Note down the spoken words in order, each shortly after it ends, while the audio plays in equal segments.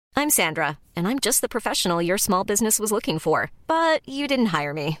I'm Sandra, and I'm just the professional your small business was looking for. But you didn't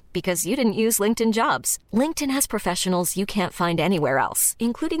hire me because you didn't use LinkedIn Jobs. LinkedIn has professionals you can't find anywhere else,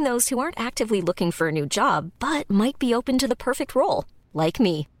 including those who aren't actively looking for a new job, but might be open to the perfect role, like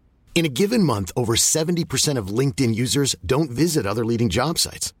me. In a given month, over 70% of LinkedIn users don't visit other leading job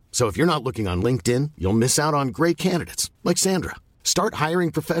sites. So if you're not looking on LinkedIn, you'll miss out on great candidates like Sandra. Start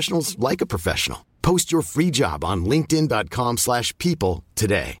hiring professionals like a professional. Post your free job on linkedin.com/people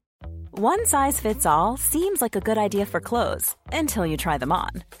today. One size fits all seems like a good idea for clothes until you try them on.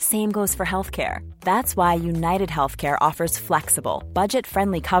 Same goes for healthcare. That's why United Healthcare offers flexible,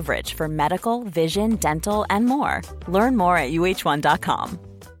 budget-friendly coverage for medical, vision, dental, and more. Learn more at uh1.com.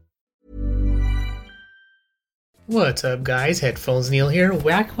 What's up guys, Headphones Neil here,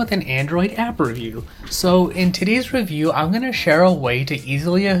 back with an Android app review. So in today's review, I'm going to share a way to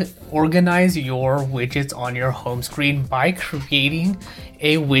easily organize your widgets on your home screen by creating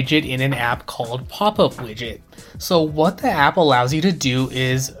a widget in an app called Pop-Up Widget. So what the app allows you to do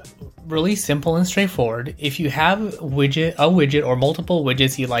is really simple and straightforward. If you have a widget or multiple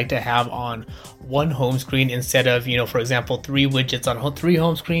widgets you'd like to have on one home screen instead of, for example, 3 widgets on 3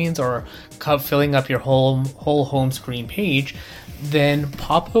 home screens, or filling up your whole home screen page, then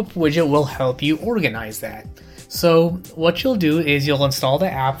Pop-Up Widget will help you organize that. So what you'll do is you'll install the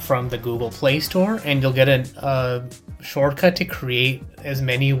app from the Google Play Store, and you'll get a shortcut to create as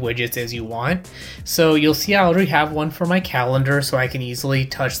many widgets as you want. So you'll see I already have one for my calendar, so I can easily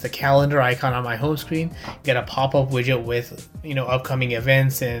touch the calendar icon on my home screen, get a pop-up widget with upcoming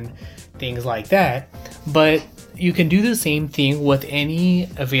events and things like that. But you can do the same thing with any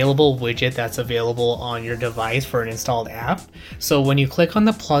available widget that's available on your device for an installed app. So when you click on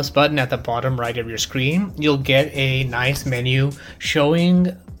the plus button at the bottom right of your screen, you'll get a nice menu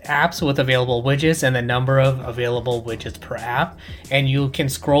showing apps with available widgets and the number of available widgets per app, and you can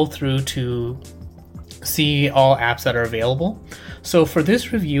scroll through to see all apps that are available. So for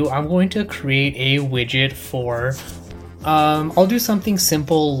this review, I'm going to create a widget for I'll do something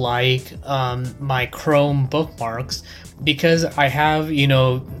simple like my Chrome bookmarks, because I have,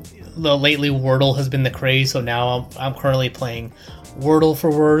 lately Wordle has been the craze, so now I'm currently playing Wordle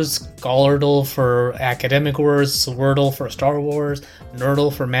for words, Schollardle for academic words, Wordle for Star Wars,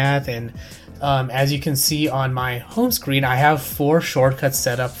 Nerdle for math, and as you can see on my home screen, I have 4 shortcuts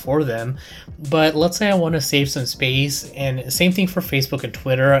set up for them. But let's say I want to save some space, and same thing for Facebook and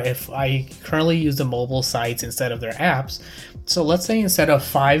Twitter if I currently use the mobile sites instead of their apps. So let's say instead of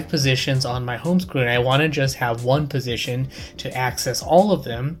 5 positions on my home screen, I want to just have 1 position to access all of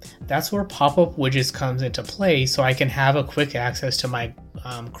them. That's where pop-up widgets comes into play, so I can have a quick access to my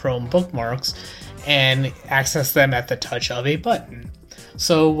Chrome bookmarks and access them at the touch of a button.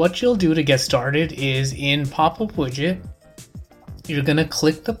 So what you'll do to get started is in Pop-Up Widget, you're going to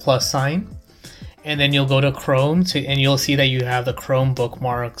click the plus sign, and then you'll go to Chrome and you'll see that you have the Chrome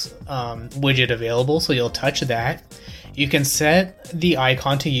bookmarks widget available. So you'll touch that. You can set the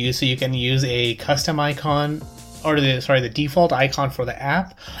icon to use, so you can use a custom icon, or the default icon for the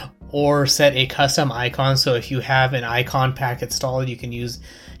app, or set a custom icon. So if you have an icon pack installed, you can use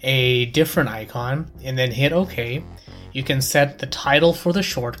a different icon, and then hit OK. You can set the title for the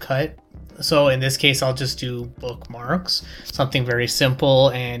shortcut. So in this case, I'll just do bookmarks, something very simple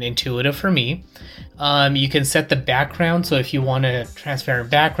and intuitive for me. You can set the background, so if you want a transparent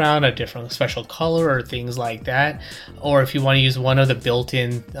background, a different special color or things like that, or if you want to use one of the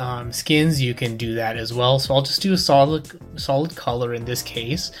built-in skins, you can do that as well. So I'll just do a solid color in this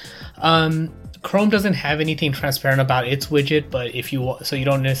case. Chrome doesn't have anything transparent about its widget, but so you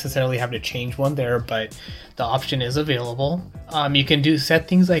don't necessarily have to change one there, but the option is available. You can set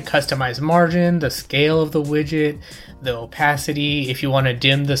things like customize margin, the scale of the widget, the opacity, if you want to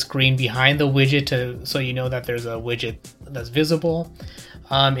dim the screen behind the widget so you know that there's a widget that's visible.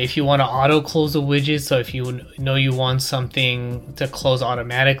 If you want to auto close the widget, so if you know you want something to close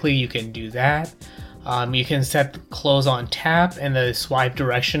automatically, you can do that. You can set close on tap and the swipe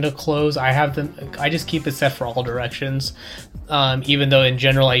direction to close. I just keep it set for all directions, even though in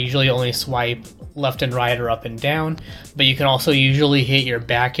general I usually only swipe left and right or up and down, but you can also usually hit your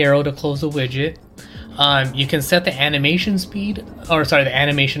back arrow to close the widget. You can set the animation speed, the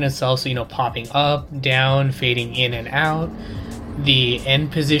animation itself, so popping up, down, fading in and out. The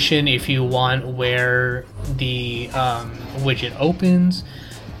end position if you want where the widget opens.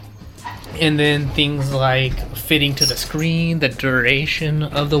 And then things like fitting to the screen, the duration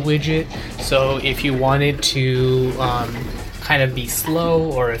of the widget. So if you want it to kind of be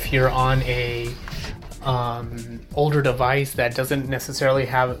slow, or if you're on a older device that doesn't necessarily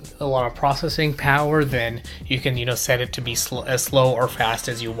have a lot of processing power, then you can, set it to be as slow or fast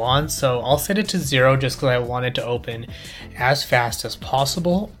as you want. So I'll set it to 0 just because I want it to open as fast as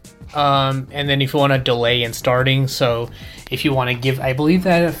possible. And then if you want to delay in starting, so if you want to give, I believe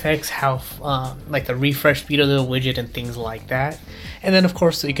that affects how like the refresh speed of the widget and things like that. And then of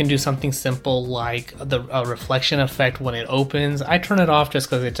course you can do something simple like the reflection effect when it opens. I turn it off just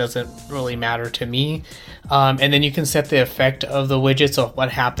because it doesn't really matter to me. And then you can set the effect of the widget, so what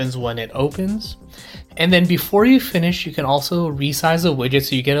happens when it opens. And then before you finish, you can also resize the widget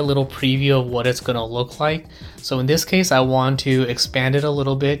so you get a little preview of what it's going to look like. So in this case, I want to expand it a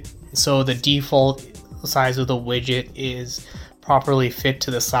little bit so the default size of the widget is properly fit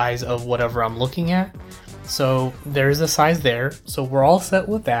to the size of whatever I'm looking at. So there's a size there. So we're all set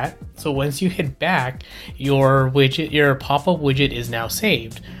with that. So once you hit back, your pop-up widget is now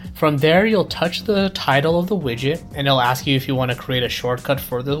saved. From there, you'll touch the title of the widget and it'll ask you if you want to create a shortcut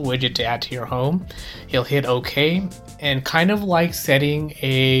for the widget to add to your home. You'll hit OK, and kind of like setting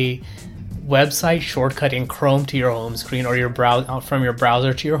a website shortcut in Chrome to your home screen or from your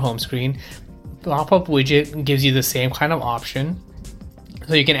browser to your home screen, pop-up widget gives you the same kind of option.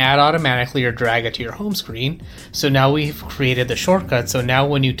 So you can add automatically or drag it to your home screen. So now we've created the shortcut. So now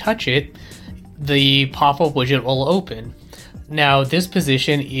when you touch it, the pop-up widget will open. Now this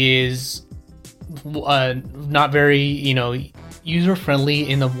position is not very, user-friendly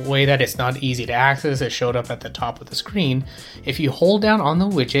in the way that it's not easy to access. It showed up at the top of the screen. If you hold down on the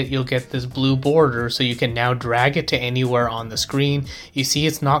widget, you'll get this blue border, so you can now drag it to anywhere on the screen. You see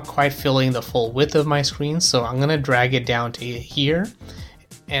it's not quite filling the full width of my screen, so I'm going to drag it down to here.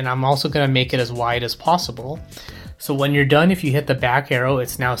 And I'm also going to make it as wide as possible. So when you're done, if you hit the back arrow,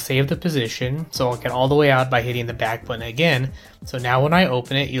 it's now saved the position. So I'll get all the way out by hitting the back button again. So now when I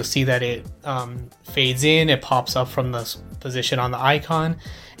open it, you'll see that it fades in, it pops up from the position on the icon,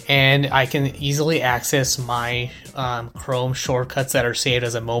 and I can easily access my Chrome shortcuts that are saved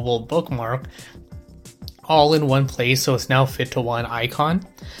as a mobile bookmark all in one place. So it's now fit to one icon.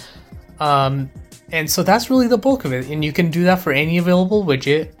 And so that's really the bulk of it. And you can do that for any available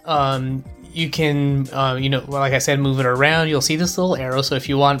widget. You can, like I said, move it around. You'll see this little arrow. So if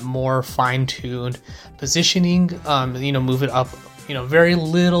you want more fine-tuned positioning, move it up, very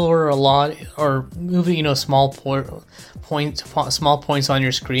little or a lot, or move it, small points on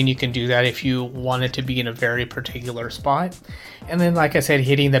your screen. You can do that if you want it to be in a very particular spot. And then, like I said,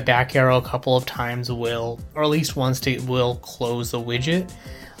 hitting the back arrow a couple of times will, or at least once, will close the widget.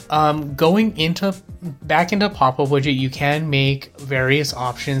 Going back into pop-up widget, you can make various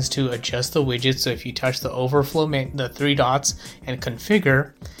options to adjust the widget. So if you touch the overflow, the 3 dots, and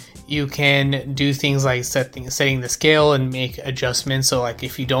configure, you can do things like setting the scale and make adjustments. So like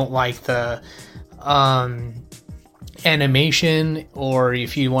if you don't like the animation, or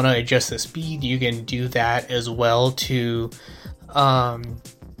if you want to adjust the speed, you can do that as well to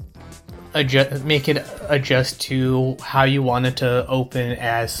make it adjust to how you want it to open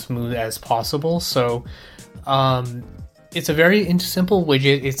as smooth as possible. So it's a very simple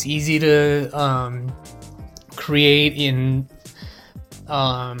widget. It's easy to create in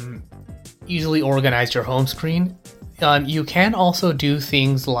easily organize your home screen. You can also do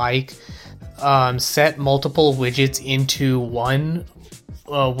things like set multiple widgets into one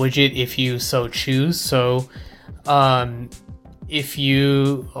widget if you so choose. So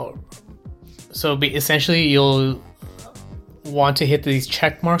essentially you'll want to hit these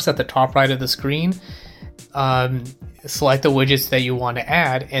check marks at the top right of the screen, select the widgets that you want to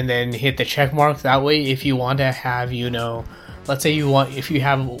add, and then hit the check mark. That way, if you want to have, let's say if you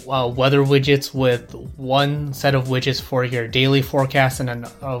have weather widgets with one set of widgets for your daily forecast and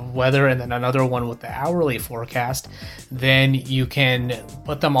of weather, and then another one with the hourly forecast, then you can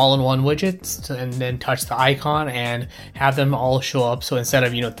put them all in one widget and then touch the icon and have them all show up. So instead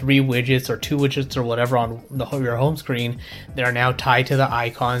of 3 widgets or 2 widgets or whatever on your home screen, they're now tied to the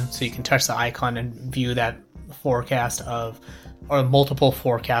icon, so you can touch the icon and view that forecast or multiple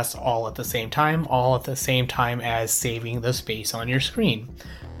forecasts all at the same time as saving the space on your screen.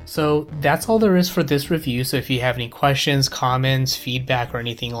 So that's all there is for this review. So if you have any questions, comments, feedback, or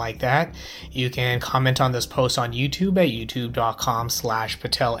anything like that, you can comment on this post on YouTube at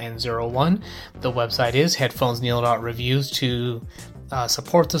youtube.com/PatelN01. The website is headphonesneil.reviews to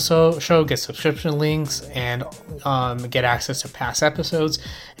support the show, get subscription links, and get access to past episodes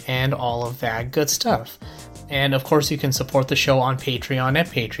and all of that good stuff. And of course, you can support the show on Patreon at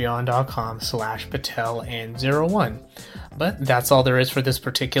patreon.com/PatelN01. But that's all there is for this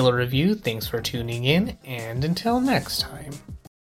particular review. Thanks for tuning in, and until next time.